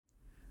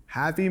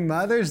Happy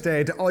Mother's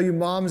Day to all you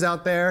moms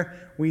out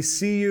there. We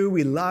see you,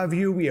 we love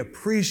you, we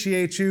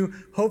appreciate you.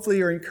 Hopefully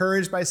you're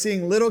encouraged by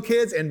seeing little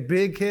kids and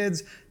big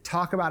kids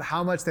talk about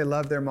how much they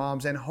love their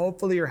moms, and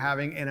hopefully you're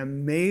having an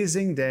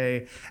amazing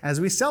day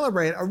as we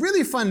celebrate a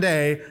really fun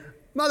day,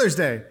 Mother's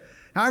Day.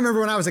 Now, I remember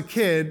when I was a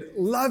kid,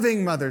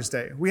 loving Mother's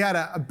Day. We had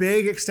a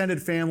big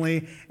extended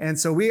family, and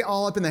so we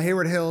all up in the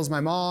Hayward Hills, my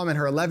mom and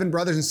her 11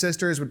 brothers and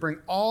sisters would bring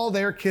all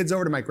their kids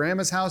over to my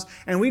grandma's house,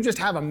 and we'd just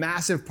have a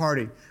massive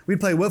party. We'd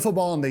play wiffle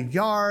ball in the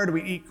yard,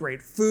 we'd eat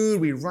great food,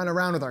 we'd run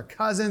around with our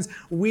cousins.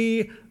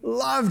 We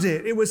loved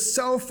it. It was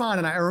so fun,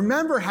 and I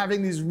remember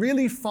having these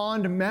really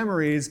fond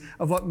memories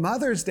of what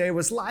Mother's Day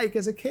was like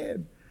as a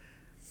kid.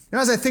 Now,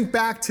 as I think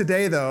back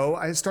today, though,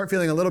 I start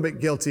feeling a little bit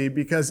guilty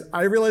because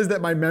I realize that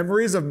my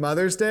memories of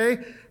Mother's Day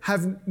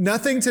have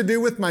nothing to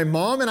do with my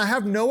mom, and I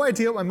have no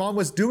idea what my mom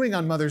was doing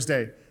on Mother's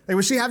Day. Like,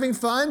 was she having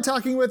fun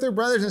talking with her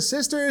brothers and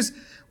sisters?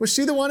 Was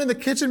she the one in the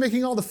kitchen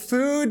making all the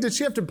food? Did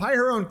she have to buy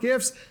her own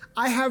gifts?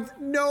 I have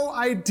no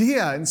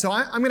idea. And so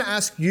I'm going to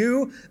ask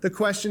you the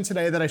question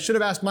today that I should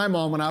have asked my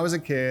mom when I was a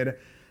kid.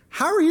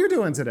 How are you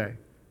doing today?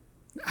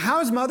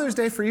 How's Mother's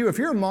Day for you? If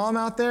you're a mom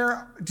out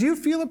there, do you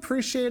feel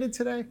appreciated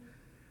today?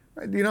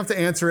 You don't have to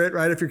answer it,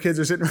 right, if your kids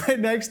are sitting right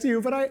next to you,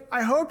 but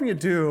I hope you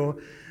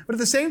do. But at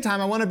the same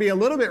time, I want to be a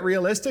little bit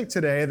realistic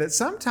today that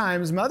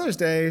sometimes Mother's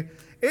Day,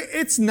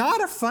 it's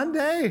not a fun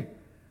day.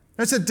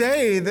 It's a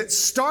day that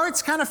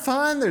starts kind of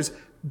fun. There's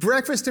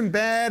breakfast in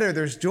bed, or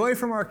there's joy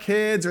from our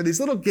kids, or these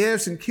little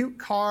gifts and cute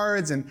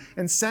cards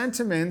and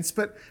sentiments.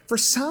 But for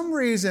some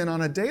reason,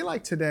 on a day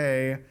like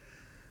today,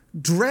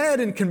 dread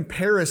and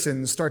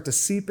comparison start to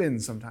seep in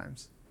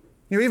sometimes.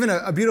 You know, even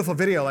a beautiful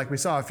video like we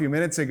saw a few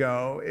minutes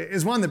ago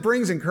is one that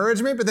brings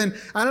encouragement, but then,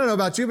 I don't know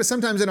about you, but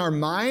sometimes in our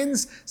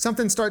minds,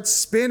 something starts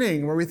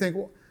spinning where we think,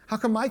 well, how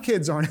come my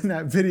kids aren't in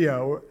that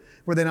video?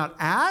 Were they not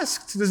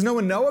asked? Does no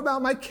one know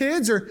about my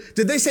kids? Or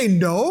did they say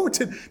no?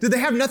 Did they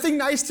have nothing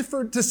nice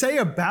to say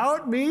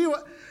about me?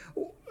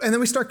 And then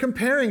we start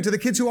comparing to the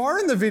kids who are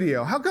in the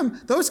video. How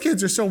come those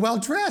kids are so well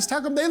dressed? How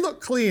come they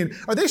look clean?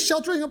 Are they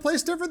sheltering in a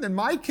place different than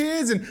my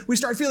kids? And we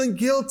start feeling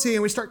guilty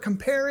and we start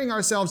comparing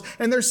ourselves.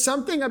 And there's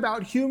something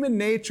about human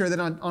nature that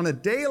on a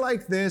day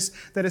like this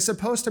that is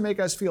supposed to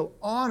make us feel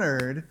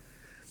honored,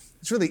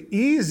 it's really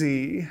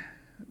easy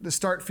to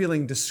start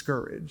feeling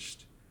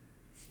discouraged.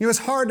 You know, it's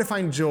hard to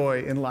find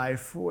joy in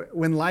life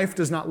when life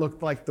does not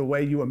look like the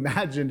way you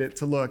imagined it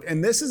to look.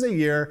 And this is a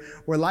year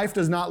where life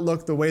does not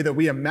look the way that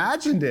we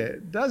imagined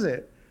it, does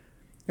it?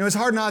 You know, it's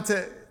hard not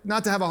to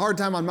have a hard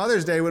time on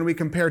Mother's Day when we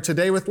compare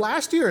today with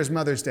last year's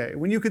Mother's Day,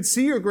 when you could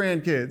see your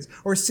grandkids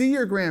or see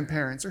your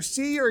grandparents or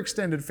see your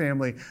extended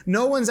family.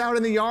 No one's out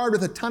in the yard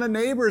with a ton of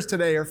neighbors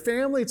today or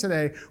family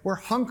today. We're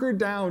hunkered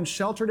down,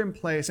 sheltered in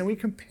place, and we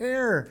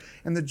compare,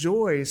 and the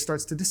joy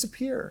starts to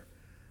disappear.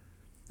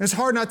 It's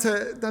hard not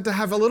to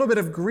have a little bit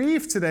of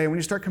grief today when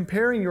you start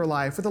comparing your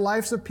life with the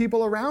lives of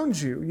people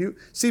around you. You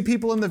see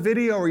people in the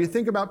video, or you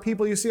think about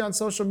people you see on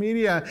social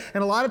media,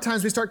 and a lot of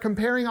times we start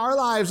comparing our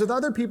lives with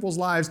other people's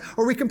lives,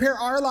 or we compare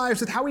our lives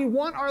with how we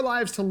want our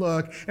lives to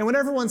look. And when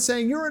everyone's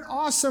saying, "You're an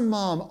awesome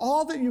mom,"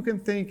 all that you can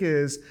think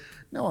is,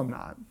 "No, I'm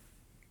not.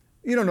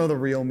 You don't know the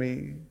real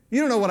me. You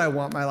don't know what I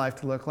want my life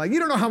to look like. You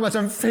don't know how much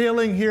I'm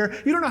failing here.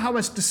 You don't know how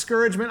much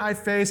discouragement I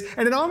face."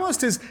 And it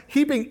almost is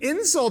heaping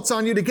insults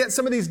on you to get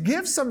some of these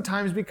gifts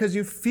sometimes because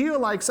you feel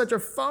like such a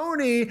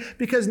phony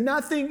because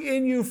nothing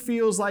in you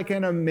feels like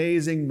an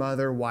amazing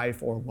mother,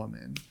 wife, or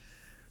woman.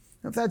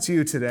 If that's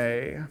you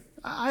today,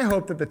 I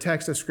hope that the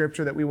text of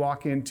Scripture that we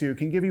walk into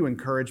can give you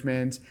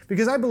encouragement,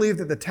 because I believe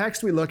that the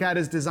text we look at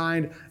is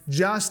designed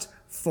just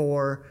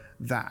for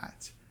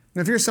that.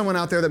 And if you're someone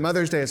out there that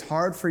Mother's Day is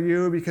hard for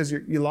you because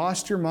you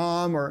lost your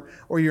mom,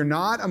 or you're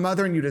not a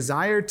mother and you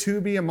desire to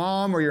be a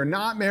mom, or you're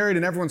not married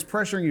and everyone's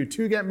pressuring you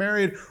to get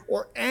married,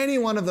 or any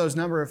one of those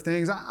number of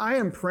things, I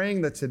am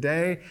praying that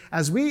today,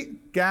 as we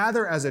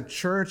gather as a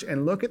church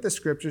and look at the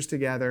Scriptures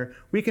together,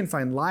 we can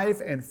find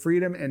life and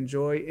freedom and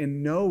joy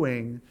in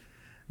knowing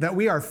that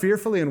we are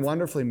fearfully and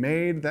wonderfully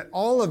made, that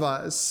all of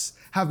us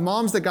have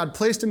moms that God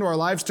placed into our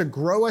lives to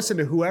grow us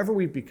into whoever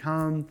we've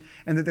become,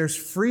 and that there's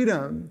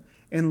freedom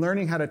in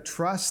learning how to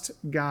trust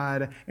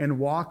God and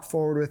walk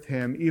forward with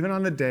Him, even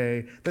on a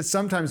day that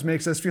sometimes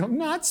makes us feel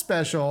not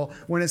special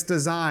when it's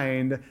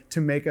designed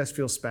to make us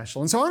feel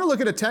special. And so I want to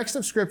look at a text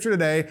of Scripture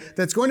today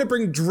that's going to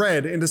bring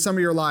dread into some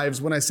of your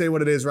lives when I say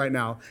what it is right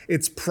now.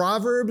 It's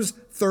Proverbs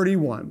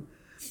 31.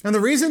 And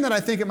the reason that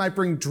I think it might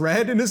bring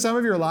dread into some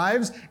of your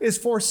lives is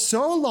for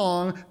so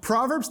long,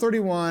 Proverbs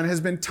 31 has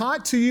been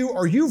taught to you,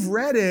 or you've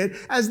read it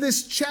as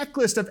this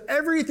checklist of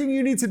everything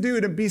you need to do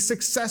to be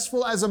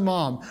successful as a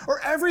mom,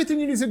 or everything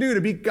you need to do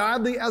to be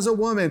godly as a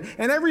woman.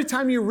 And every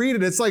time you read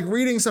it, it's like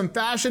reading some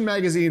fashion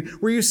magazine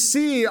where you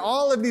see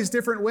all of these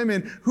different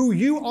women who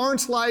you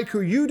aren't like,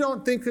 who you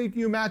don't think that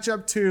you match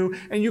up to,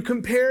 and you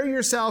compare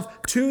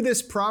yourself to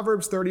this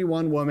Proverbs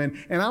 31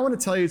 woman. And I want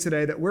to tell you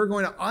today that we're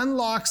going to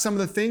unlock some of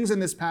the things in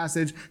this this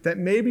passage that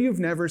maybe you've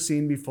never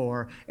seen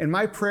before. And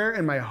my prayer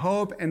and my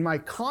hope and my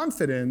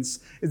confidence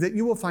is that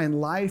you will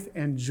find life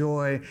and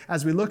joy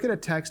as we look at a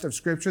text of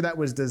Scripture that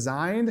was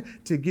designed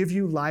to give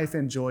you life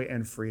and joy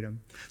and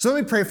freedom. So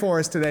let me pray for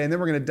us today, and then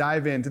we're going to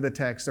dive into the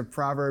text of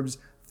Proverbs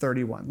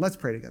 31. Let's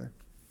pray together.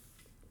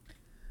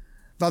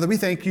 Father, we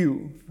thank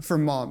you for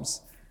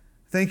moms.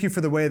 Thank you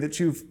for the way that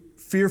you've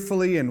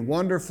fearfully and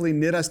wonderfully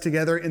knit us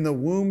together in the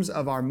wombs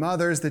of our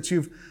mothers, that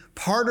you've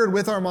partnered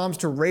with our moms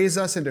to raise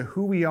us into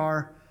who we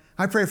are.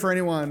 I pray for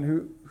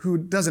anyone who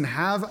doesn't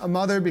have a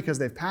mother because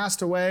they've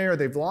passed away or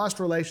they've lost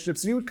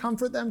relationships, that you would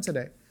comfort them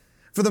today.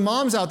 For the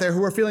moms out there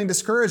who are feeling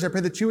discouraged, I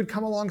pray that you would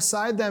come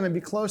alongside them and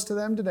be close to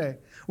them today.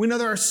 We know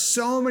there are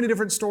so many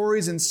different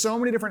stories and so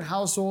many different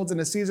households in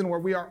a season where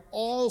we are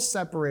all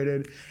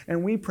separated,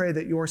 and we pray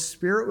that your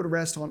Spirit would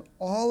rest on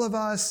all of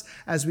us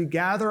as we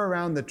gather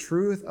around the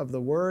truth of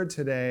the Word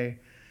today,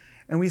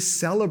 and we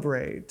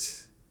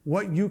celebrate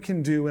what you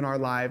can do in our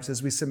lives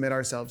as we submit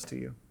ourselves to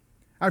you.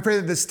 I pray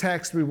that this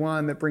text be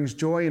one that brings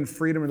joy and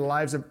freedom in the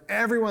lives of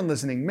everyone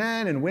listening,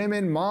 men and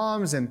women,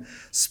 moms and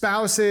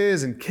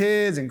spouses and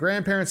kids and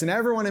grandparents and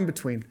everyone in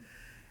between,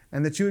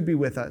 and that you would be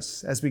with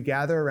us as we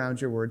gather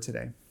around your word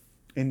today.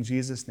 In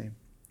Jesus' name,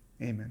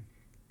 amen.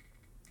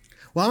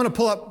 Well, I'm going to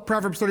pull up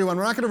Proverbs 31.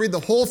 We're not going to read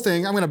the whole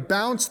thing. I'm going to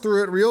bounce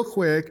through it real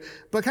quick,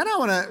 but kind of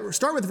want to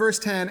start with verse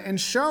 10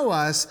 and show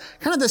us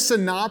kind of the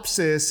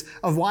synopsis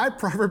of why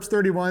Proverbs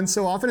 31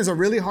 so often is a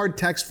really hard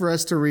text for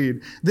us to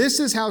read. This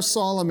is how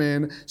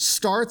Solomon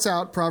starts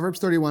out Proverbs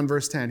 31,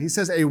 verse 10. He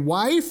says, "A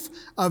wife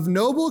of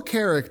noble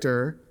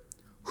character,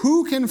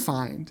 who can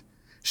find?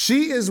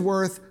 She is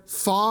worth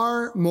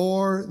far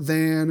more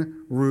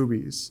than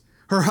rubies.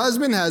 Her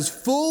husband has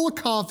full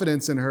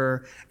confidence in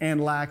her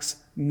and lacks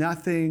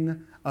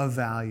nothing of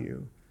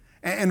value."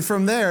 And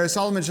from there,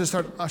 Solomon just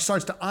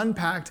starts to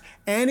unpack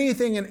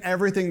anything and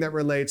everything that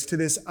relates to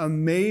this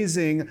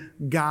amazing,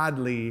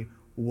 godly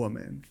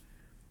woman.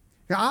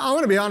 Now, I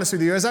want to be honest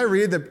with you. As I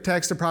read the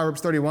text of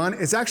Proverbs 31,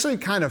 it's actually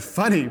kind of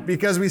funny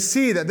because we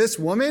see that this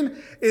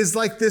woman is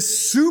like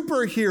this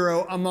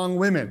superhero among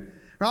women.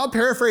 I'll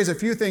paraphrase a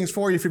few things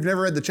for you if you've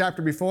never read the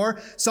chapter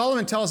before.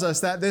 Solomon tells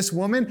us that this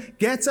woman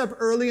gets up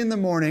early in the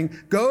morning,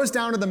 goes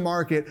down to the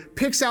market,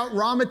 picks out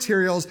raw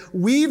materials,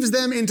 weaves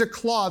them into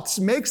cloths,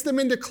 makes them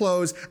into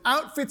clothes,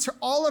 outfits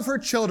all of her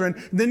children,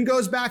 then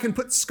goes back and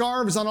puts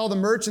scarves on all the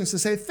merchants to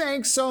say,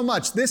 "Thanks so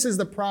much." This is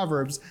the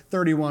Proverbs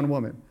 31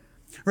 woman.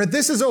 Right?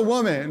 This is a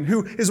woman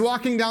who is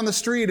walking down the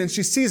street and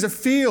she sees a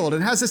field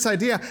and has this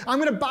idea, "I'm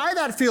going to buy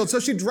that field."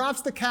 So she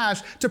drops the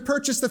cash to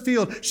purchase the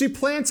field. She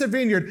plants a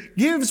vineyard,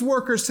 gives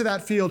workers to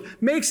that field,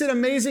 makes it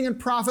amazing and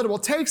profitable,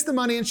 takes the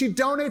money and she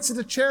donates it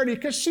to charity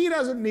because she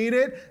doesn't need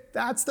it.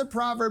 That's the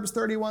Proverbs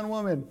 31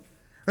 woman.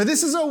 Or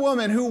this is a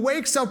woman who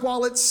wakes up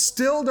while it's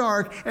still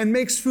dark and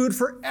makes food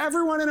for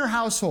everyone in her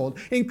household,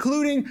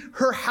 including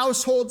her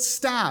household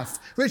staff.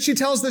 Right? She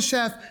tells the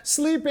chef,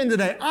 "Sleep in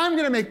today. I'm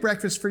going to make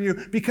breakfast for you,"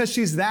 because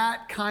she's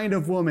that kind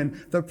of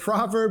woman, the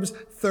Proverbs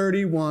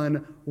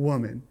 31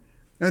 woman.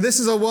 Now, this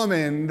is a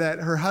woman that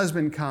her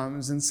husband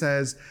comes and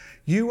says,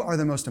 "You are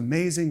the most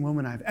amazing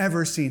woman I've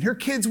ever seen." Her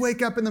kids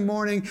wake up in the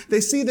morning. They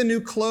see the new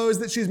clothes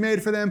that she's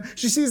made for them.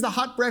 She sees the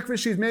hot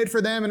breakfast she's made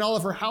for them and all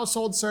of her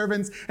household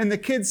servants. And the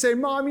kids say,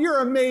 "Mom, you're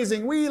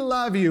amazing. We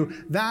love you."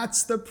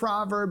 That's the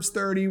Proverbs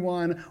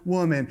 31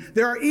 woman.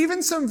 There are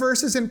even some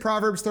verses in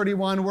Proverbs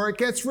 31 where it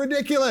gets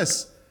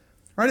ridiculous.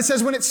 Right? It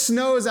says when it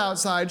snows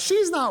outside,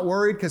 she's not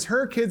worried because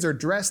her kids are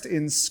dressed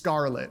in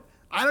scarlet.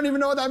 I don't even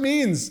know what that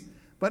means.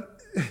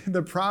 But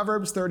the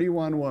Proverbs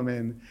 31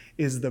 woman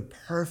is the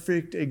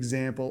perfect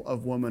example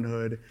of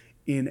womanhood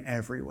in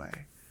every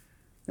way.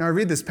 Now, I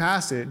read this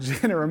passage,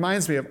 and it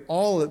reminds me of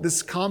all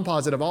this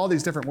composite of all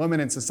these different women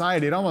in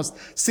society. It almost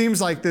seems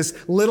like this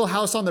Little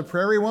House on the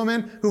Prairie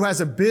woman who has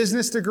a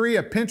business degree,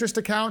 a Pinterest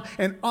account,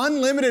 and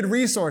unlimited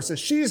resources.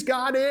 She's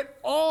got it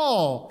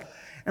all.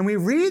 And we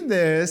read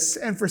this,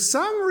 and for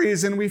some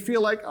reason, we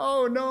feel like,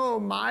 "Oh no,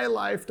 my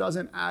life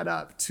doesn't add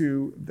up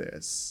to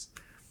this."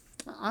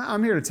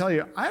 I'm here to tell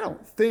you, I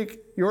don't think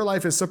your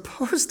life is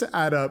supposed to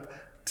add up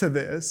to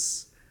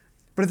this.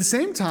 But at the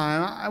same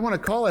time, I want to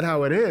call it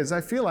how it is.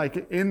 I feel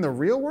like in the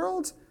real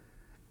world,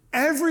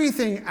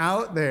 everything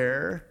out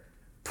there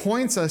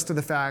points us to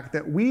the fact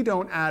that we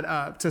don't add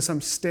up to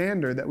some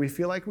standard that we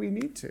feel like we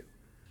need to.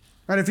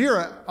 Right? If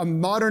you're a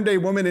modern day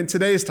woman in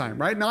today's time,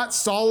 right? Not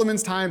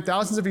Solomon's time,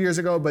 thousands of years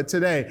ago, but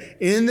today,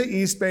 in the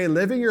East Bay,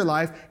 living your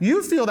life,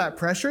 you feel that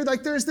pressure.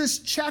 Like there's this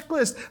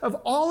checklist of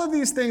all of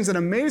these things an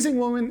amazing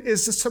woman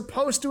is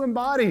supposed to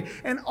embody.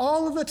 And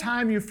all of the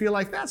time you feel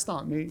like, that's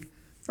not me.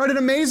 Right? An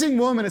amazing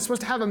woman is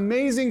supposed to have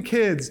amazing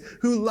kids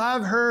who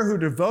love her, who are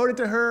devoted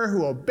to her,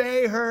 who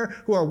obey her,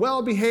 who are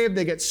well behaved.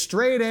 They get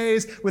straight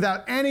A's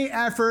without any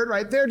effort,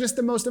 right? They're just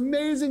the most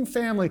amazing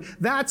family.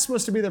 That's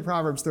supposed to be the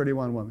Proverbs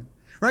 31 woman.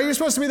 Right? You're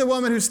supposed to be the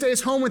woman who stays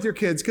home with your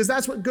kids because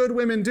that's what good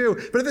women do.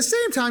 But at the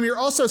same time, you're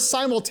also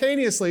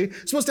simultaneously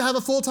supposed to have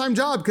a full-time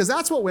job because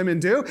that's what women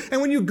do.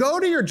 And when you go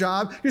to your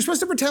job, you're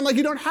supposed to pretend like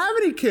you don't have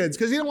any kids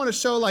because you don't want to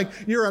show like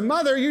you're a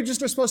mother. You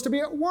just are supposed to be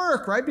at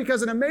work, right?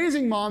 Because an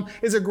amazing mom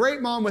is a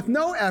great mom with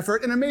no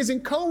effort, an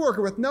amazing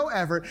coworker with no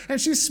effort, and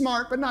she's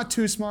smart but not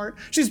too smart.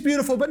 She's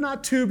beautiful but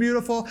not too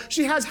beautiful.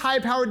 She has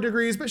high-powered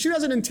degrees, but she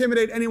doesn't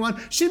intimidate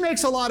anyone. She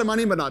makes a lot of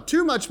money but not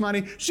too much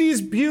money.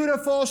 She's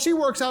beautiful. She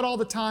works out all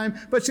the time,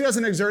 but she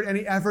doesn't exert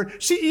any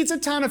effort. She eats a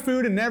ton of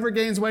food and never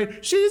gains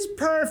weight. She's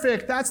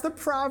perfect. That's the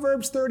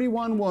Proverbs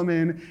 31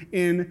 woman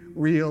in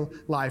real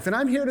life. And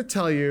I'm here to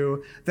tell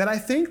you that I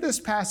think this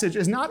passage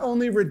is not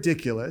only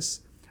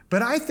ridiculous,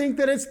 but I think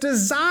that it's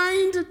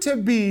designed to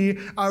be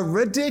a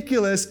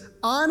ridiculous,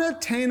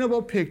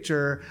 unattainable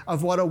picture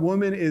of what a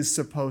woman is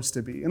supposed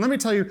to be. And let me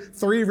tell you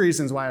 3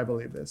 reasons why I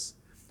believe this.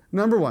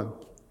 Number 1,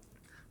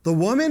 the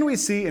woman we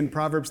see in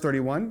Proverbs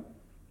 31,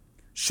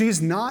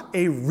 she's not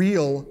a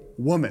real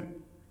woman.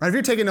 Right, if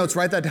you're taking notes,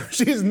 write that down.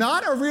 She's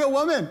not a real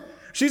woman.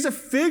 She's a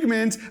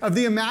figment of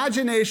the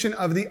imagination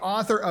of the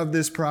author of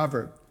this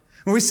proverb.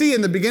 And we see in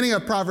the beginning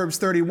of Proverbs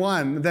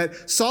 31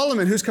 that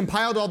Solomon, who's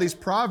compiled all these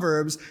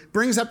proverbs,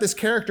 brings up this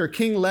character,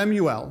 King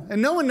Lemuel.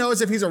 And no one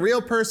knows if he's a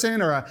real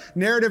person or a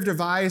narrative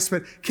device,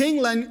 but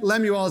King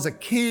Lemuel is a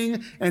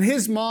king, and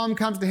his mom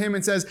comes to him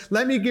and says,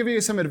 let me give you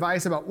some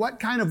advice about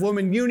what kind of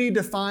woman you need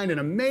to find, an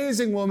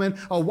amazing woman,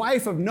 a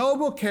wife of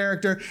noble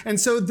character. And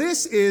so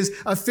this is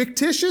a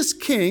fictitious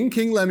king,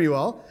 King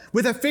Lemuel,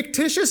 with a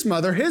fictitious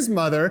mother, his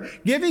mother,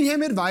 giving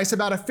him advice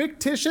about a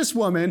fictitious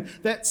woman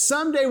that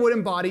someday would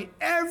embody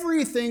everything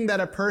that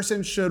a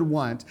person should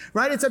want,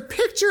 right? It's a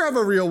picture of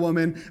a real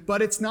woman,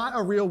 but it's not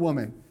a real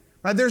woman,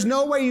 right? There's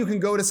no way you can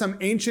go to some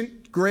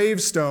ancient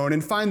gravestone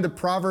and find the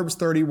Proverbs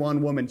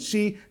 31 woman.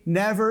 She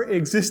never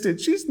existed.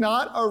 She's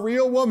not a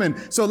real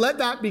woman. So let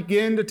that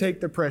begin to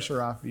take the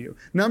pressure off of you.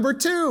 Number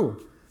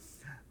 2,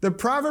 the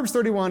Proverbs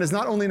 31 is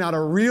not only not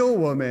a real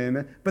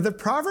woman, but the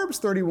Proverbs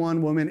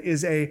 31 woman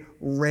is a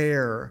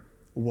rare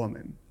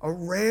woman. A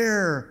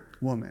rare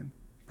woman.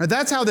 Now,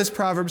 that's how this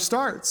proverb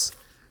starts.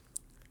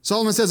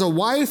 Solomon says, a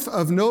wife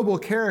of noble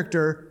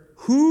character,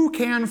 who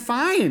can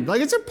find? Like,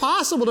 it's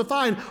impossible to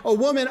find a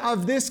woman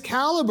of this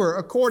caliber,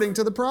 according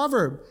to the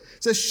proverb.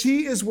 It says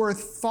she is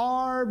worth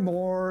far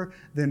more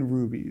than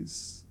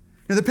rubies.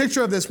 Now, the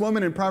picture of this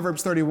woman in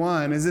Proverbs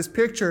 31 is this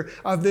picture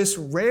of this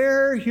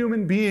rare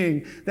human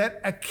being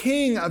that a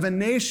king of a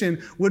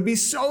nation would be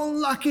so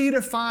lucky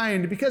to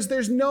find because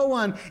there's no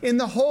one in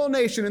the whole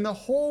nation, in the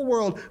whole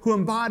world, who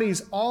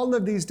embodies all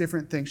of these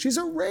different things. She's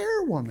a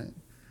rare woman.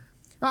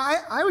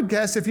 I would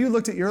guess if you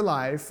looked at your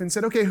life and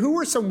said, okay, who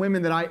are some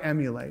women that I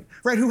emulate,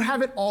 right? Who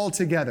have it all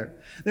together.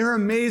 They're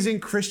amazing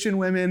Christian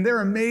women.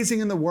 They're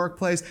amazing in the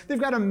workplace. They've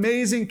got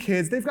amazing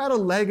kids. They've got a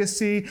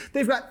legacy.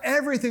 They've got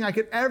everything I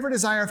could ever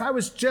desire. If I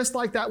was just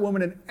like that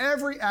woman in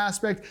every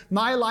aspect,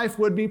 my life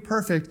would be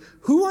perfect.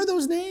 Who are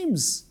those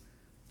names?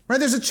 Right?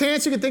 There's a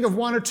chance you could think of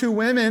 1 or 2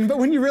 women, but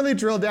when you really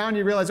drill down,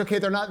 you realize, okay,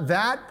 they're not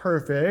that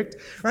perfect.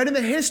 Right? In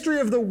the history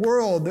of the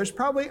world, there's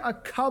probably a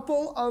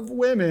couple of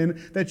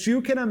women that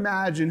you can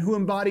imagine who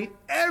embody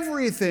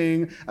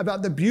everything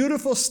about the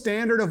beautiful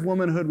standard of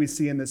womanhood we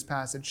see in this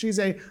passage. She's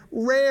a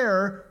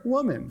rare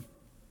woman.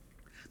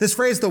 This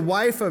phrase, the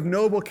wife of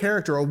noble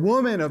character, a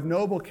woman of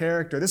noble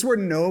character, this word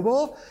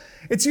noble,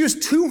 it's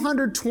used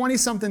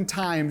 220-something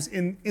times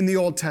in the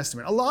Old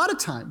Testament, a lot of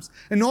times.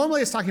 And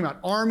normally it's talking about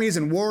armies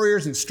and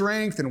warriors and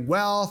strength and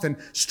wealth and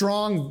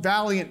strong,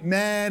 valiant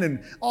men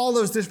and all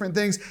those different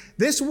things.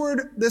 This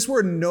word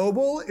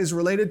noble is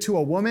related to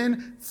a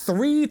woman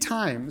 3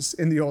 times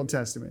in the Old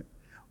Testament.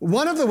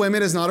 One of the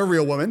women is not a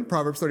real woman,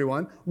 Proverbs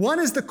 31.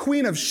 One is the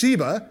Queen of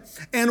Sheba,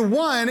 and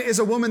one is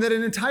a woman that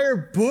an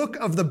entire book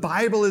of the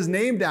Bible is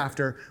named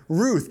after,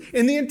 Ruth.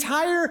 In the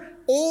entire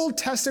Old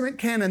Testament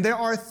canon, there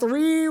are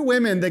 3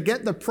 women that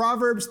get the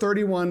Proverbs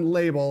 31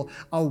 label,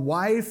 a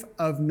wife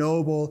of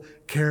noble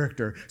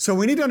character. So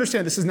we need to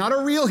understand this is not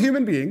a real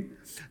human being,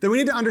 that we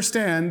need to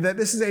understand that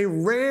this is a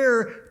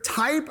rare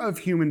type of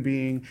human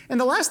being. And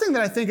the last thing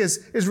that I think is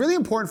really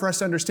important for us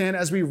to understand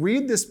as we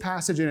read this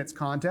passage in its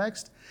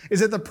context is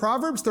that the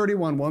Proverbs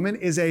 31 woman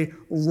is a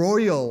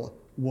royal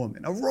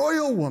woman, a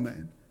royal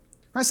woman.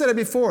 I said it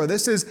before,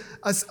 this is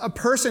a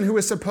person who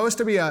is supposed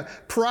to be a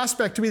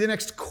prospect to be the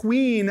next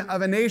queen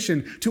of a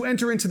nation, to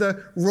enter into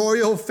the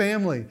royal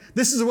family.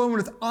 This is a woman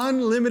with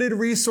unlimited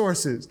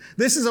resources.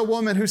 This is a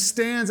woman who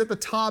stands at the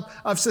top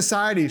of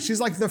society.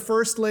 She's like the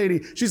first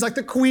lady. She's like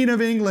the Queen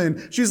of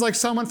England. She's like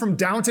someone from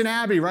Downton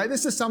Abbey, right?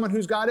 This is someone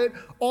who's got it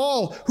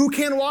all, who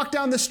can walk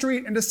down the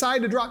street and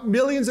decide to drop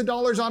millions of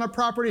dollars on a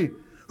property,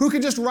 who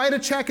can just write a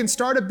check and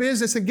start a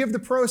business and give the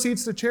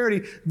proceeds to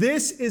charity.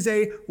 This is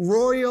a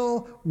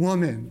royal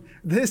woman.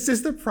 This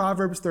is the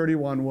Proverbs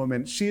 31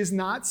 woman. She is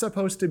not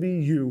supposed to be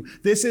you.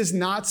 This is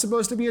not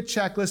supposed to be a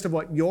checklist of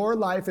what your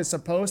life is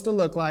supposed to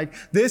look like.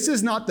 This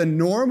is not the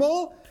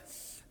normal.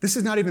 This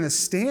is not even the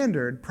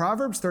standard.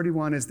 Proverbs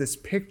 31 is this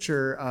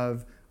picture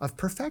of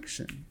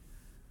perfection.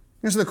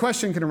 And so the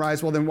question can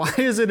arise, well, then why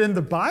is it in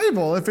the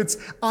Bible if it's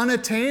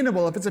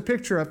unattainable, if it's a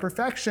picture of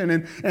perfection?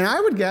 And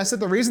I would guess that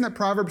the reason that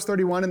Proverbs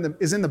 31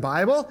 is in the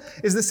Bible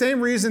is the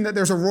same reason that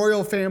there's a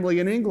royal family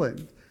in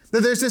England.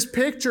 That there's this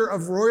picture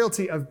of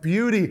royalty, of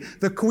beauty,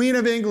 the Queen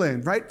of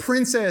England, right?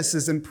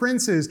 Princesses and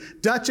princes,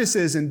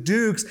 duchesses and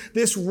dukes,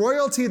 this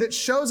royalty that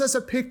shows us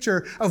a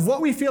picture of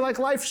what we feel like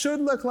life should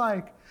look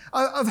like.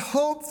 Of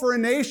hope for a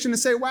nation to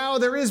say, wow,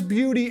 there is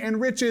beauty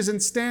and riches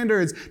and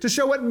standards, to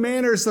show what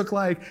manners look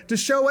like, to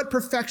show what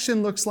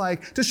perfection looks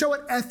like, to show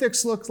what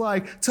ethics look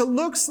like,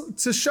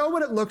 to show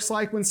what it looks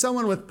like when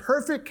someone with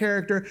perfect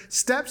character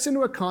steps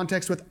into a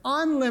context with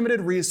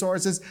unlimited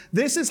resources.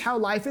 This is how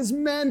life is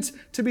meant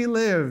to be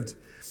lived.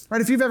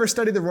 Right? If you've ever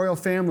studied the royal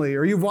family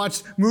or you've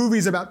watched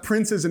movies about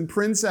princes and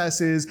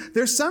princesses,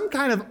 there's some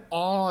kind of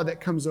awe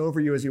that comes over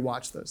you as you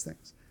watch those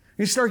things.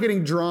 You start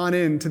getting drawn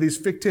into these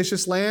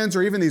fictitious lands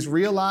or even these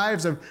real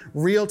lives of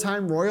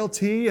real-time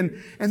royalty. And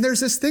there's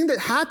this thing that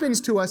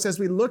happens to us as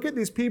we look at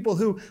these people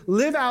who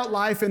live out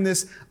life in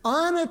this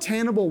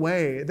unattainable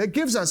way that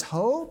gives us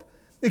hope.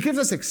 It gives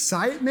us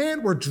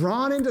excitement. We're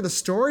drawn into the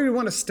story. We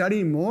want to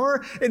study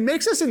more. It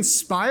makes us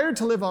inspired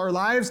to live our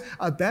lives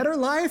a better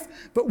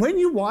life. But when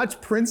you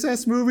watch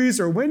princess movies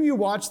or when you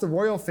watch the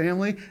royal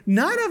family,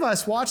 none of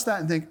us watch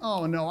that and think,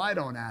 oh no, I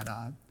don't add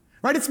up.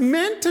 Right? It's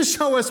meant to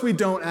show us we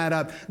don't add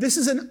up. This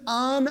is an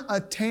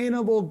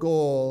unattainable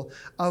goal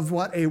of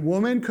what a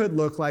woman could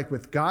look like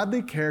with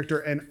godly character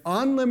and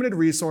unlimited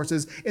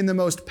resources in the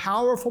most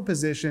powerful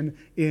position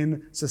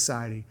in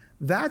society.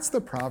 That's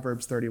the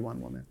Proverbs 31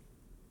 woman.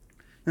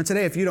 And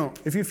today, if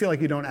you feel like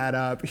you don't add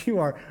up, you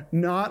are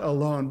not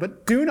alone.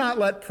 But do not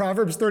let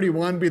Proverbs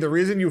 31 be the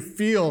reason you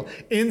feel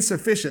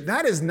insufficient.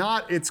 That is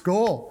not its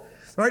goal.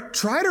 All right,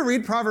 try to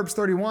read Proverbs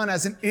 31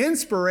 as an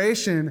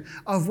inspiration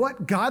of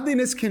what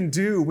godliness can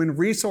do when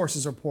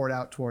resources are poured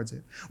out towards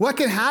it. What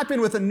can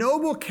happen with a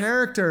noble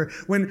character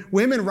when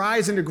women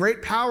rise into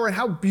great power, and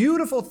how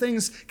beautiful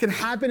things can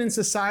happen in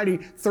society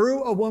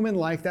through a woman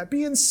like that.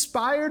 Be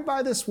inspired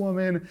by this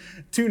woman.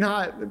 Do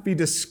not be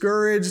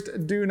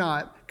discouraged. Do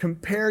not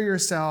compare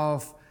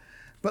yourself.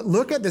 But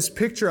look at this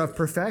picture of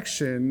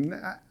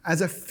perfection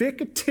as a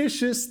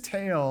fictitious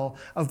tale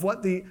of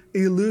what the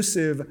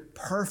elusive,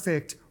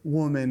 perfect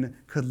woman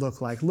could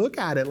look like. Look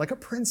at it like a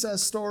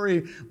princess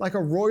story, like a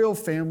royal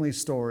family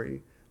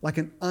story, like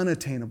an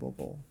unattainable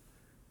goal.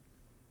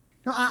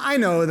 Now, I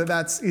know that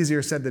that's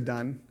easier said than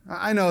done.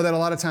 I know that a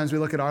lot of times we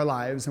look at our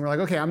lives and we're like,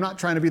 okay, I'm not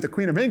trying to be the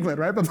Queen of England,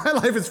 right? But my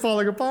life is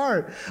falling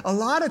apart. A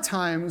lot of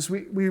times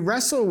we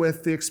wrestle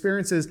with the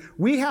experiences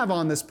we have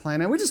on this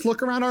planet. We just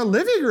look around our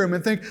living room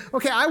and think,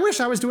 okay, I wish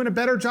I was doing a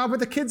better job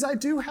with the kids I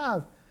do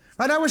have.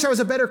 Right? I wish I was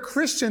a better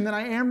Christian than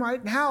I am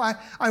right now.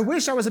 I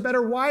wish I was a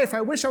better wife.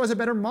 I wish I was a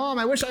better mom.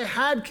 I wish I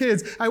had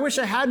kids. I wish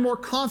I had more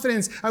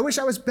confidence. I wish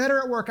I was better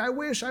at work. I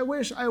wish.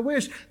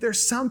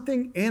 There's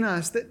something in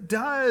us that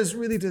does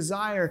really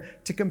desire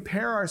to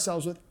compare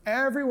ourselves with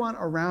everyone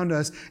around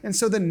us. And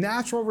so the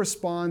natural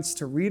response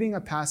to reading a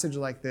passage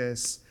like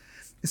this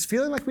is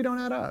feeling like we don't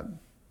add up.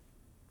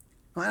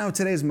 I know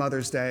today's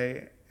Mother's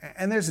Day,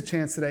 and there's a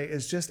chance today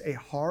is just a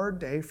hard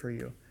day for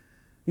you.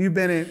 You've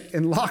been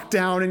in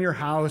lockdown in your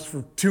house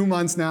for 2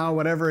 months now,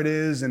 whatever it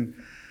is, and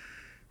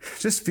it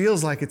just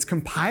feels like it's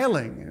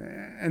compiling.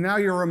 And now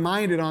you're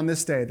reminded on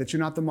this day that you're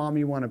not the mom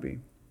you want to be.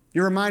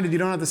 You're reminded you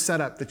don't have the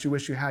setup that you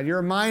wish you had. You're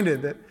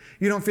reminded that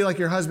you don't feel like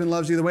your husband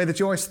loves you the way that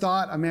you always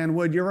thought a man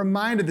would. You're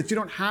reminded that you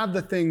don't have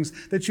the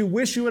things that you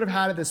wish you would have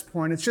had at this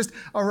point. It's just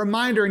a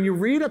reminder, and you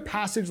read a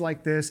passage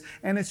like this,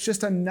 and it's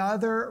just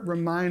another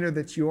reminder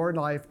that your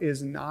life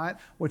is not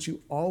what you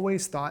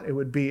always thought it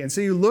would be. And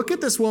so you look at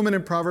this woman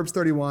in Proverbs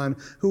 31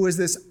 who is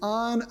this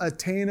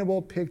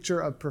unattainable picture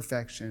of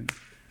perfection.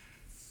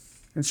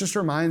 And it just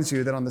reminds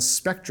you that on the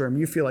spectrum,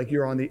 you feel like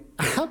you're on the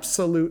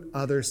absolute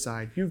other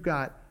side. You've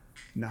got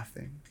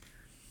nothing.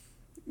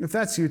 If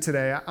that's you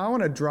today, I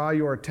want to draw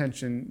your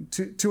attention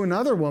to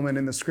another woman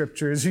in the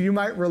scriptures who you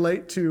might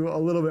relate to a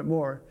little bit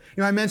more.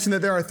 I mentioned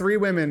that there are 3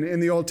 women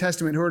in the Old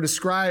Testament who are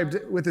described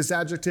with this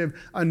adjective,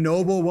 a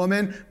noble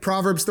woman,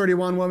 Proverbs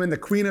 31 woman, the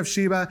Queen of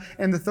Sheba,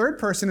 and the third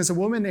person is a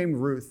woman named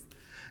Ruth.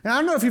 And I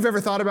don't know if you've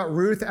ever thought about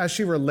Ruth as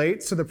she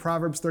relates to the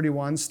Proverbs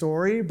 31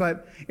 story,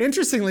 but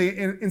interestingly,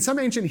 in some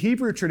ancient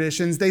Hebrew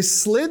traditions, they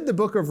slid the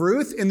book of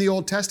Ruth in the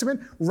Old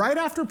Testament right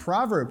after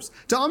Proverbs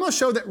to almost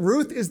show that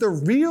Ruth is the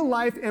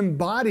real-life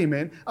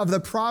embodiment of the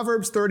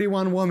Proverbs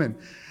 31 woman.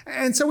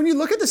 And so when you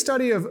look at the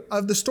study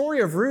of the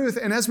story of Ruth,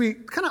 and as we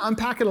kind of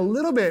unpack it a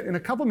little bit in a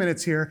couple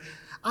minutes here,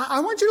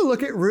 I want you to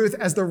look at Ruth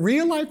as the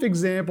real-life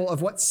example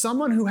of what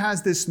someone who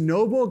has this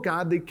noble,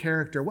 godly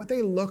character, what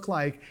they look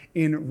like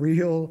in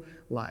real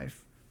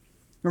life.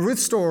 Now,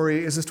 Ruth's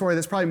story is a story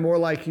that's probably more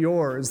like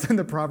yours than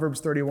the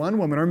Proverbs 31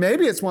 woman, or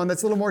maybe it's one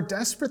that's a little more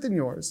desperate than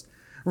yours.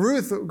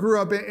 Ruth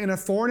grew up in a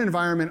foreign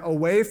environment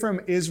away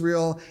from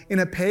Israel in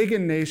a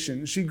pagan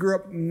nation. She grew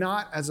up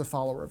not as a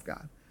follower of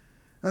God.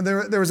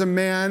 There was a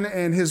man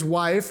and his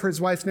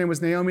wife's name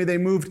was Naomi. They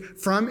moved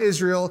from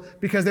Israel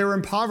because they were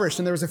impoverished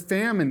and there was a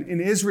famine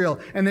in Israel.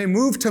 And they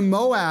moved to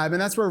Moab,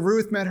 and that's where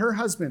Ruth met her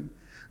husband.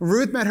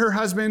 Ruth met her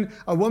husband,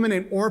 a woman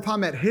named Orpah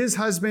met his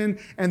husband,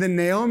 and then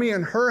Naomi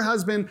and her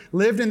husband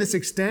lived in this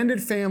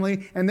extended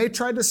family, and they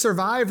tried to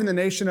survive in the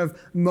nation of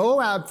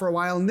Moab for a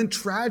while, and then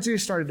tragedy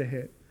started to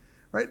hit.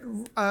 Right?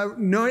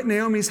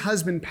 Naomi's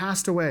husband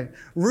passed away.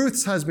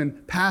 Ruth's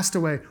husband passed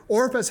away.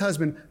 Orpah's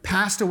husband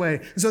passed away.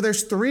 And so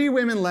there's 3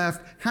 women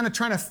left kind of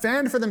trying to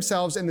fend for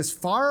themselves in this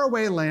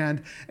faraway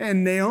land.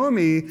 And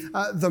Naomi,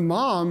 the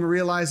mom,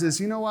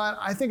 realizes, you know what?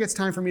 I think it's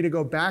time for me to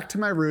go back to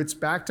my roots,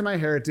 back to my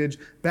heritage,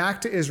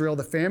 back to Israel,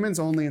 the famines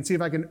only, and see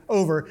if I can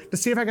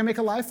make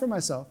a life for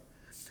myself.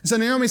 So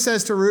Naomi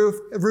says to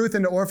Ruth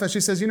and to Orpah, she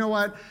says, you know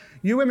what?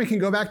 You women can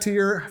go back to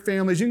your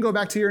families. You can go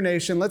back to your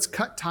nation. Let's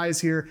cut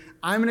ties here.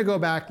 I'm going to go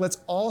back. Let's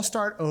all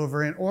start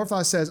over. And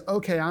Orpah says,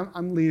 okay,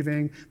 I'm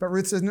leaving. But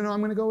Ruth says, no, I'm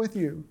going to go with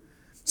you.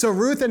 So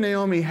Ruth and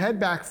Naomi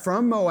head back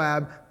from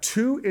Moab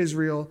to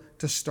Israel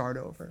to start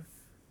over.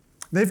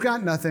 They've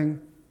got nothing,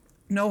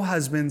 no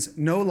husbands,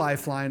 no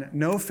lifeline,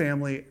 no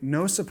family,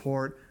 no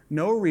support,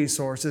 no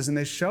resources. And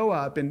they show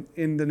up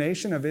in the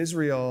nation of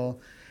Israel,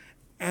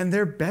 and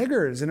they're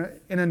beggars in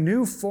a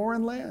new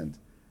foreign land.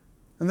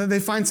 And then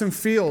they find some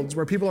fields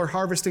where people are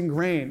harvesting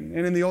grain.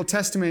 And in the Old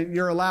Testament,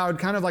 you're allowed,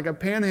 kind of like a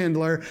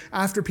panhandler,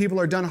 after people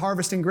are done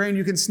harvesting grain,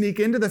 you can sneak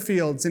into the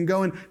fields and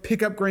go and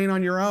pick up grain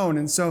on your own.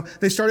 And so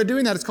they started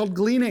doing that. It's called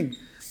gleaning.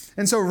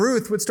 And so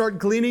Ruth would start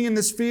gleaning in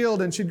this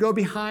field, and she'd go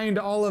behind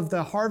all of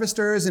the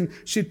harvesters, and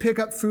she'd pick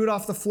up food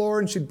off the floor,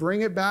 and she'd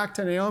bring it back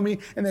to Naomi,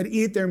 and they'd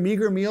eat their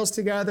meager meals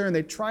together, and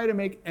they'd try to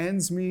make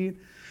ends meet.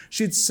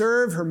 She'd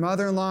serve her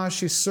mother-in-law.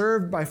 She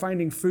served by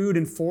finding food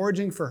and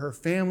foraging for her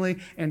family,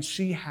 and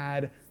she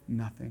had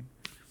nothing.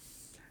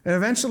 And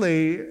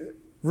eventually,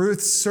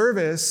 Ruth's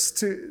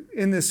service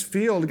in this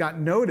field got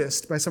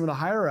noticed by some of the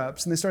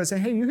higher-ups, and they started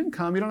saying, hey, you can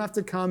come. You don't have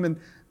to come and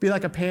be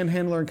like a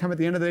panhandler and come at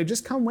the end of the day.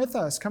 Just come with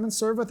us. Come and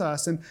serve with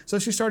us. And so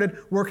she started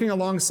working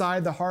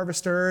alongside the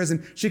harvesters,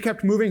 and she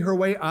kept moving her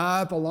way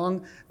up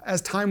along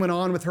as time went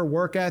on with her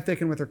work ethic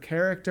and with her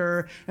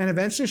character. And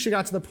eventually she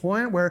got to the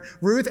point where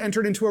Ruth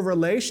entered into a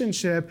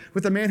relationship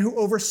with a man who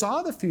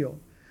oversaw the field.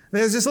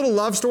 There's this little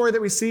love story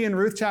that we see in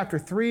Ruth chapter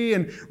 3,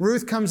 and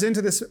Ruth comes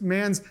into this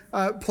man's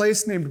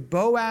place named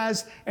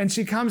Boaz, and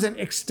she comes and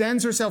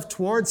extends herself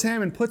towards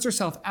him and puts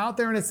herself out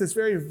there, and it's this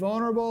very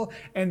vulnerable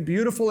and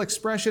beautiful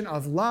expression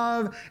of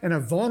love and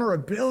of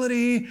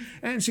vulnerability,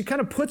 and she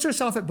kind of puts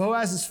herself at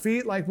Boaz's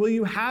feet like, will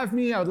you have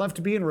me? I would love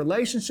to be in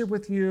relationship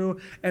with you.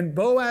 And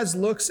Boaz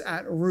looks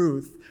at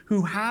Ruth,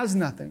 who has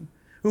nothing,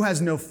 who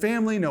has no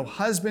family, no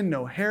husband,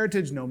 no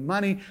heritage, no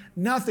money,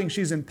 nothing.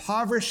 She's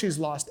impoverished. She's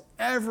lost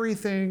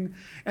everything.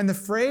 And the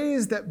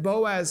phrase that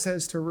Boaz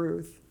says to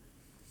Ruth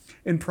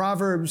in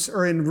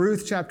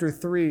Ruth chapter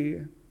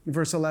 3,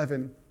 verse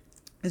 11,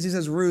 is he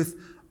says, Ruth,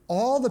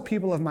 all the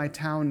people of my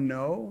town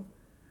know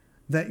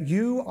that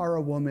you are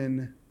a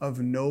woman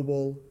of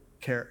noble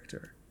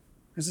character.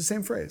 It's the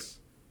same phrase.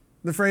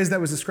 The phrase that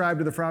was ascribed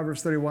to the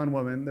Proverbs 31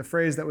 woman, the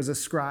phrase that was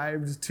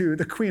ascribed to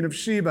the Queen of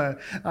Sheba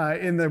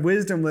in the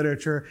wisdom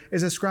literature,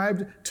 is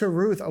ascribed to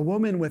Ruth, a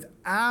woman with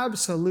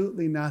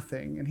absolutely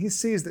nothing. And he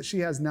sees that she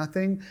has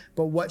nothing,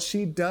 but what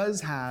she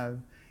does have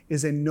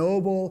is a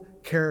noble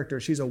character.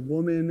 She's a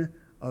woman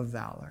of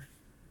valor.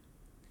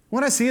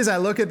 What I see as I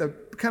look at the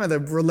kind of the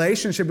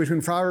relationship between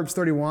Proverbs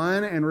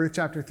 31 and Ruth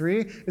chapter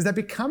 3 is that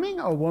becoming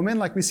a woman,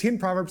 like we see in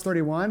Proverbs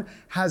 31,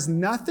 has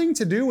nothing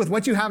to do with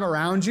what you have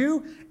around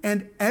you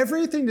and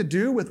everything to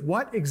do with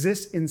what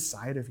exists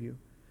inside of you.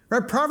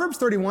 Right? Proverbs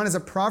 31 is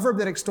a proverb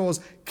that extols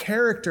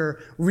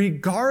character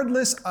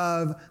regardless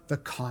of the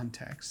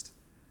context.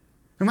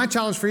 And my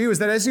challenge for you is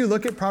that as you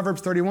look at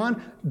Proverbs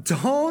 31,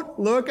 don't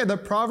look at the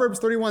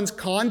Proverbs 31's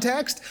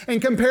context and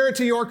compare it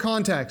to your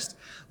context.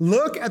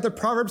 Look at the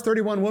Proverbs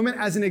 31 woman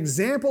as an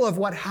example of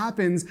what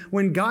happens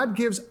when God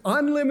gives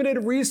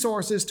unlimited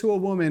resources to a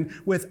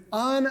woman with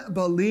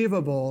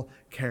unbelievable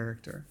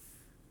character.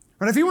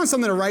 But if you want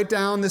something to write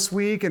down this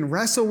week and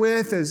wrestle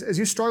with as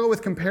you struggle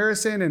with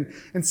comparison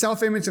and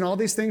self-image and all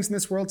these things in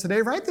this world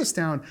today, write this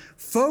down.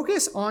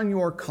 Focus on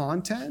your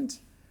content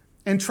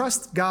and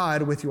trust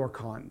God with your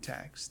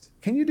context.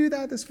 Can you do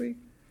that this week?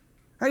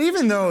 Right?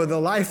 Even though the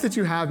life that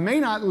you have may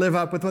not live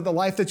up with what the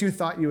life that you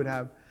thought you would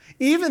have,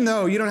 even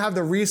though you don't have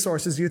the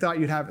resources you thought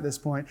you'd have at this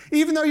point,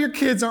 even though your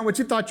kids aren't what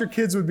you thought your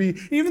kids would be,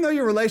 even though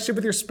your relationship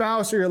with your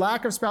spouse or your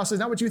lack of spouse is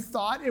not what you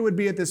thought it would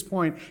be at this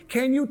point,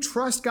 can you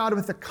trust God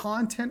with the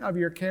content of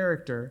your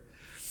character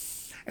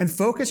and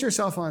focus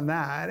yourself on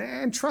that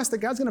and trust that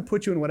God's going to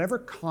put you in whatever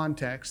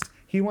context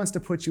He wants to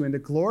put you in to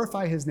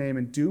glorify His name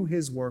and do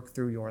His work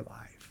through your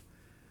life?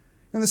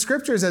 And the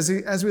scriptures,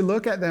 as we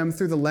look at them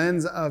through the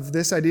lens of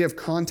this idea of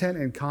content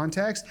and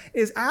context,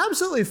 is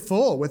absolutely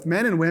full with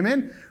men and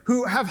women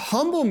who have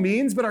humble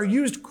means but are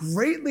used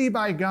greatly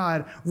by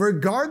God,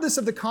 regardless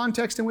of the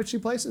context in which He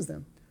places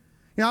them.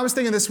 I was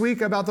thinking this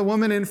week about the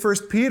woman in 1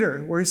 Peter,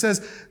 where he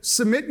says,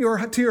 submit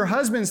to your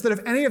husbands, that if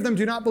any of them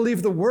do not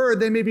believe the word,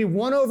 they may be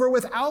won over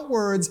without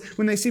words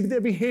when they see the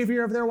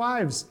behavior of their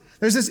wives.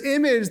 There's this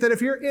image that if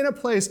you're in a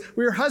place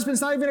where your husband's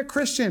not even a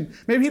Christian,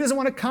 maybe he doesn't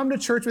want to come to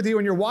church with you,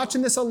 and you're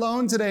watching this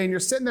alone today, and you're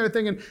sitting there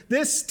thinking,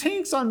 this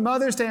stinks on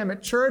Mother's Day, I'm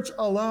at church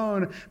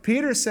alone.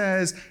 Peter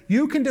says,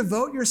 you can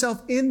devote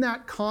yourself in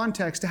that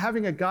context to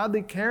having a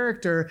godly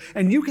character,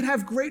 and you can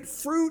have great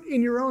fruit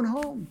in your own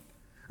home.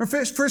 Or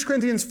 1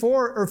 Corinthians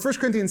 4 or 1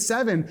 Corinthians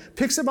 7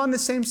 picks up on the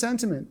same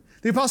sentiment.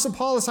 The Apostle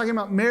Paul is talking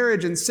about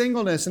marriage and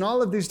singleness and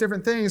all of these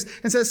different things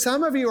and says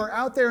some of you are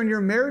out there and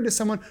you're married to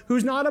someone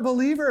who's not a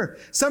believer.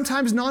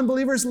 Sometimes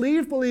non-believers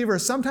leave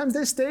believers. Sometimes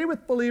they stay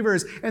with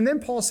believers. And then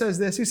Paul says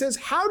this. He says,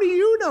 how do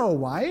you know,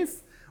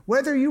 wife,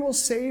 whether you will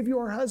save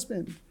your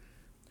husband?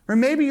 Or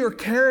maybe your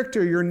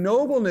character, your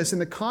nobleness in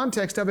the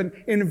context of an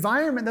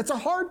environment that's a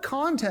hard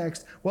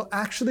context will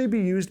actually be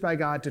used by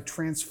God to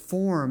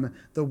transform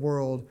the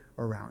world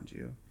around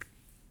you.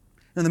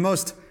 And the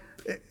most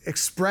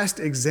expressed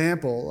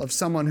example of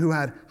someone who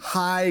had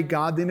high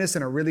godliness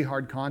in a really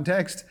hard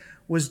context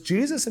was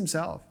Jesus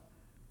himself.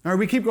 All right,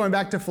 we keep going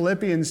back to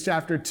Philippians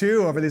chapter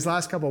 2 over these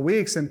last couple of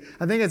weeks, and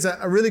I think it's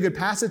a really good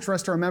passage for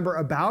us to remember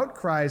about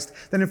Christ.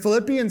 That in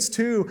Philippians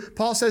 2,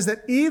 Paul says that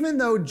even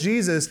though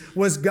Jesus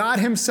was God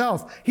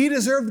himself, he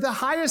deserved the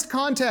highest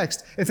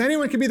context. If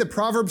anyone could be the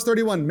Proverbs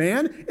 31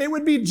 man, it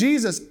would be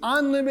Jesus.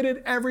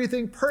 Unlimited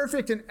everything,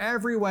 perfect in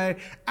every way,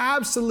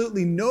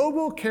 absolutely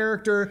noble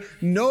character,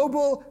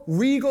 noble,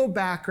 regal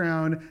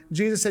background.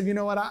 Jesus said, you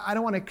know what, I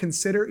don't want to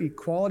consider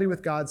equality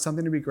with God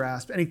something to be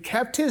grasped. And he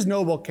kept his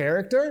noble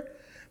character,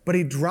 but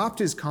he dropped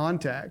his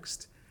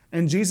context,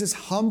 and Jesus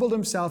humbled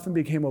himself and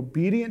became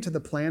obedient to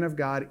the plan of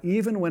God,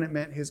 even when it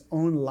meant his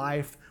own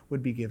life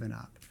would be given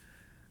up.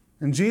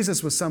 And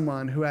Jesus was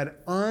someone who had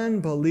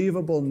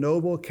unbelievable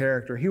noble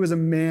character. He was a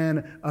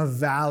man of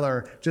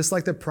valor, just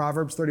like the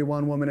Proverbs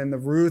 31 woman and the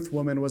Ruth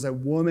woman was a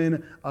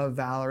woman of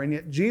valor. And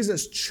yet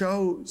Jesus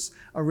chose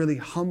a really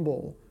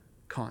humble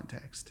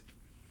context.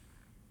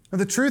 Now,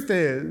 the truth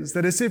is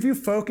that if you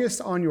focus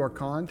on your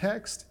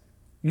context,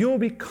 you'll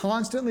be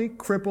constantly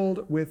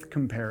crippled with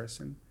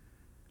comparison.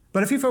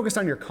 But if you focus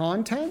on your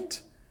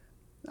content,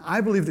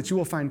 I believe that you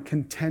will find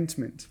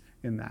contentment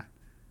in that.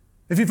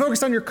 If you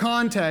focus on your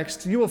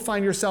context, you will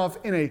find yourself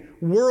in a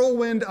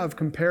whirlwind of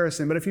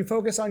comparison. But if you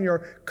focus on your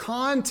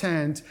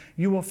content,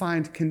 you will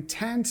find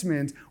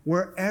contentment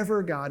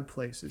wherever God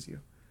places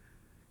you.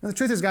 Now, the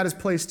truth is God has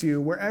placed you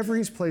wherever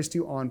he's placed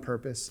you on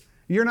purpose.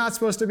 You're not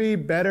supposed to be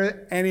better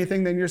at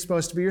anything than you're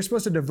supposed to be. You're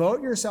supposed to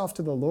devote yourself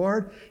to the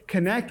Lord,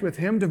 connect with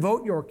him,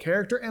 devote your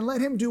character, and let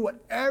him do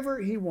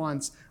whatever he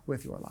wants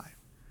with your life.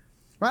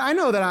 Right? I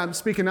know that I'm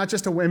speaking not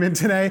just to women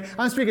today.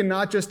 I'm speaking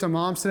not just to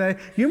moms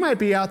today. You might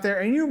be out there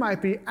and you might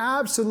be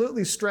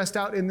absolutely stressed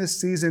out in this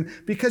season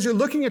because you're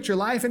looking at your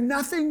life and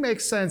nothing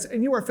makes sense,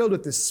 and you are filled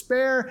with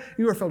despair,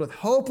 you are filled with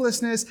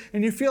hopelessness,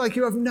 and you feel like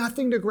you have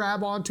nothing to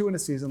grab onto in a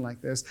season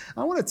like this.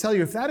 I want to tell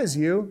you, if that is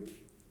you,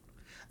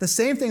 the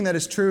same thing that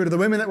is true to the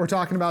women that we're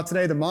talking about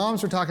today, the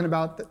moms we're talking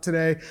about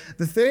today,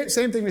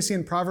 same thing we see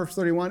in Proverbs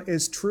 31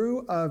 is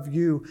true of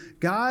you.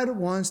 God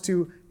wants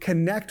to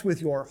connect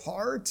with your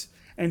heart,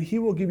 and he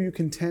will give you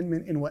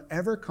contentment in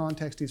whatever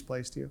context he's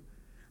placed you.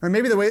 Or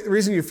maybe the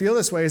reason you feel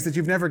this way is that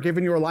you've never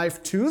given your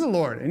life to the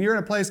Lord, and you're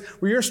in a place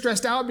where you're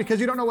stressed out because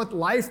you don't know what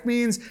life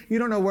means. You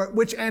don't know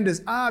which end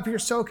is up. You're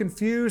so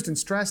confused and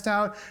stressed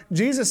out.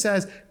 Jesus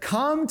says,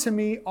 come to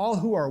me, all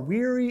who are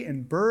weary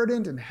and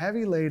burdened and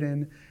heavy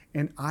laden,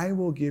 and I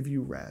will give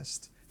you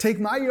rest. Take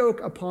my yoke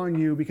upon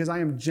you because I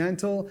am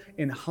gentle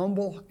and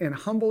humble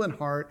in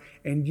heart,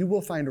 and you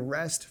will find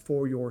rest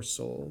for your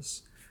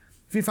souls.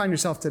 If you find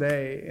yourself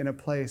today in a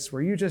place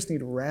where you just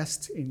need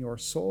rest in your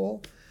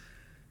soul,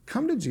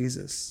 come to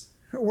Jesus.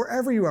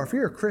 Wherever you are, if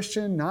you're a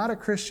Christian, not a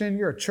Christian,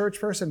 you're a church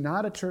person,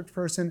 not a church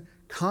person,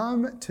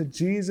 come to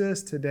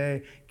Jesus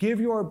today. Give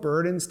your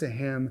burdens to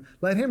him.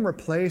 Let him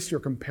replace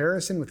your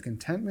comparison with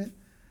contentment.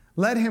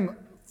 Let him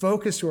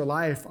focus your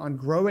life on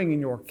growing in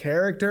your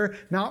character,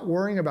 not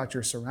worrying about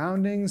your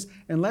surroundings,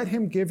 and let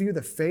him give you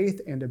the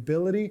faith and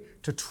ability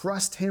to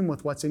trust him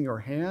with what's in your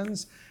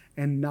hands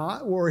and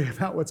not worry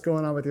about what's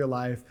going on with your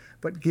life,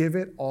 but give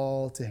it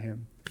all to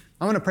him.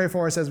 I want to pray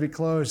for us as we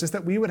close, just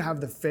that we would have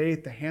the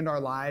faith to hand our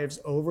lives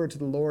over to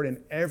the Lord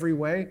in every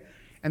way,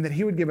 and that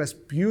he would give us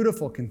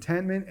beautiful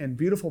contentment and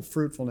beautiful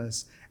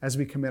fruitfulness as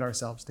we commit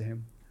ourselves to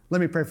him.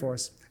 Let me pray for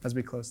us as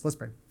we close. Let's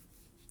pray.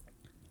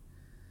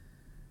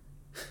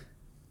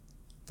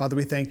 Father,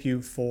 we thank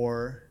you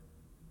for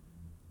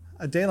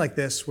a day like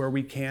this where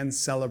we can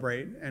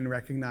celebrate and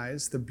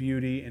recognize the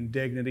beauty and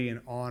dignity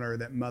and honor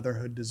that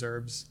motherhood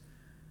deserves.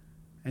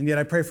 And yet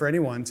I pray for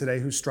anyone today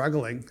who's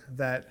struggling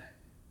that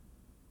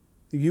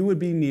you would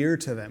be near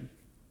to them.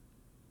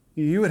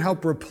 You would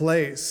help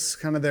replace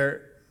kind of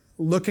their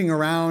looking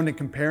around and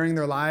comparing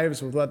their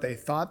lives with what they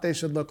thought they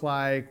should look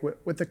like,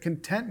 with the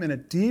contentment, a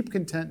deep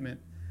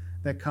contentment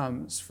that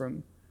comes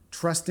from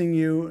trusting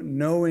you,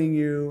 knowing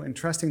you, and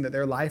trusting that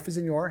their life is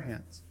in your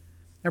hands.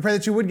 I pray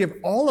that you would give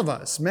all of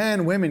us,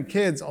 men, women,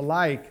 kids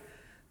alike,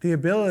 the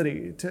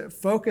ability to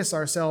focus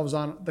ourselves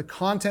on the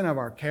content of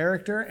our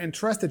character and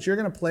trust that you're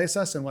going to place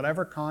us in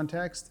whatever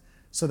context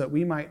so that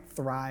we might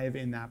thrive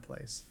in that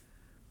place.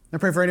 I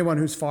pray for anyone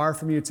who's far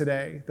from you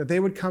today, that they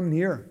would come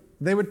near.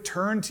 They would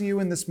turn to you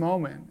in this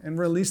moment and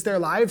release their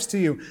lives to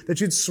you, that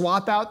you'd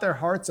swap out their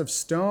hearts of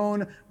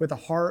stone with a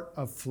heart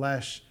of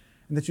flesh,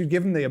 and that you'd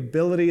give them the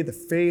ability, the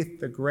faith,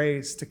 the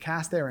grace to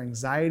cast their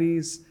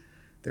anxieties,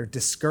 their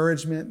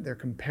discouragement, their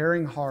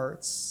comparing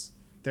hearts,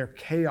 their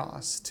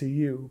chaos to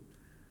you,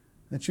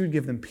 that you would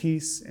give them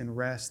peace and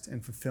rest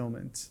and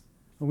fulfillment.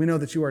 And we know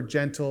that you are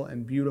gentle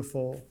and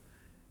beautiful,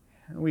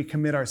 and we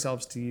commit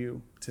ourselves to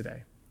you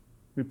today.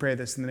 We pray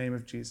this in the name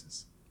of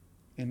Jesus.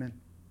 Amen.